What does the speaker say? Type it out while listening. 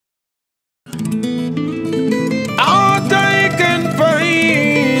Heartache and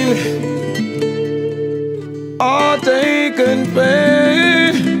pain, heartache and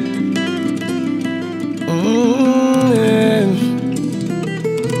pain.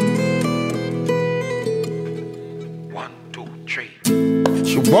 One, two, three.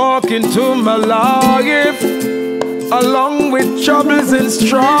 She walk into my life along with troubles and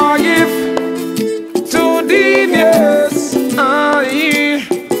strife. Too devious,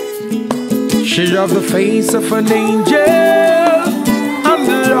 she have the face of an angel and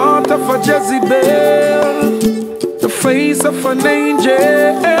the heart of a Jezebel. The face of an angel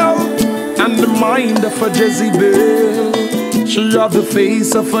and the mind of a Jezebel. She have the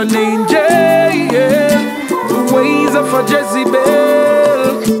face of an angel, the ways of a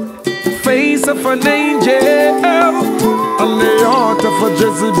Jezebel. The face of an angel and the heart of a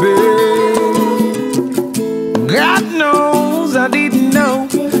Jezebel. God knows I didn't know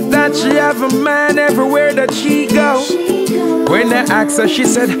that she have a man everywhere that she go. When I asked her, she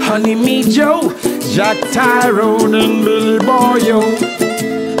said, honey, me Joe, Jack Tyrone and Billy Boyo.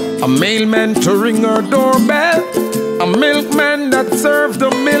 A mailman to ring her doorbell, a milkman that served the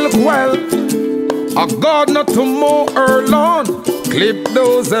milk well, a gardener to mow her lawn, clip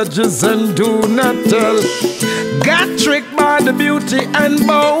those edges and do not tell. Got tricked by the beauty and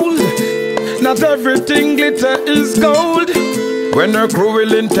bold. Not everything glitter is gold. When her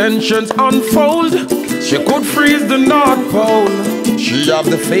cruel intentions unfold, she could freeze the North Pole. She have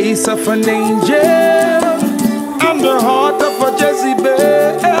the face of an angel and the heart of a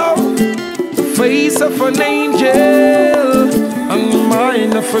Jezebel. The face of an angel and the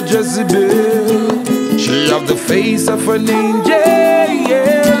mind of a Jezebel. She have the face of an angel,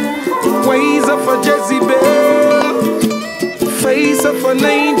 ways of a Jezebel. The face of an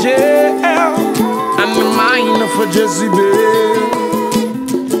angel and the mind of a Jezebel.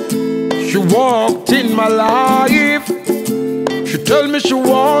 She walked in my life. She told me she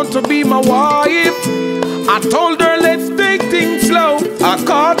want to be my wife. I told her let's take things slow. I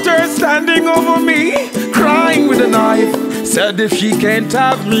caught her standing over me, crying with a knife. Said if she can't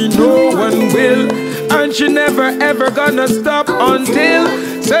have me, no one will. And she never ever gonna stop until.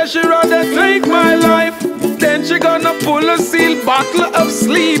 Said she rather take my life. Then she gonna pull a sealed bottle of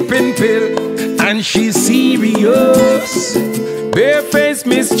sleeping pill. And she's serious, barefaced,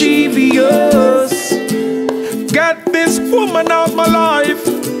 mischievous. Got this woman out my life,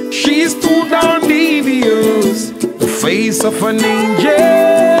 she's too darn devious. The face of an angel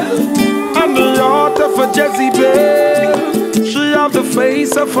and the heart of a Jezebel. She have the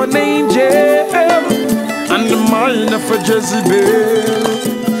face of an angel and the mind of a Jezebel.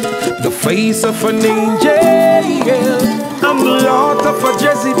 The face of an angel and the heart of a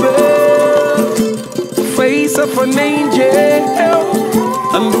Jezebel. The face of an angel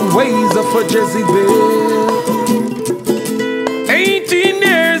and the ways of a Jezebel. 18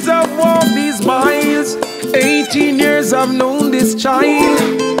 years I've walked these miles. 18 years I've known this child.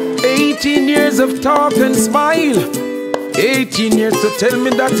 18 years of talk and smile. 18 years to tell me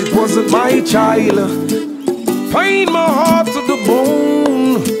that it wasn't my child. Pain my heart to the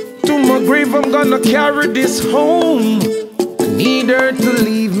bone. To my grave I'm gonna carry this home. I need her to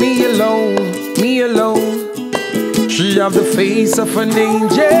leave me alone, me alone. She have the face of an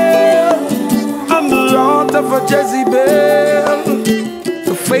angel and the heart of a Jezebel.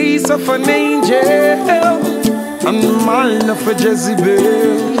 The face of an angel and the mind of a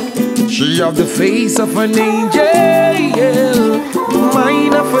Jezebel. She have the face of an angel,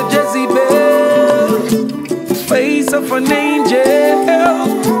 mind of a Jezebel. The face of an angel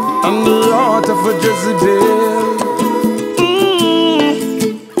and the heart of a Jezebel.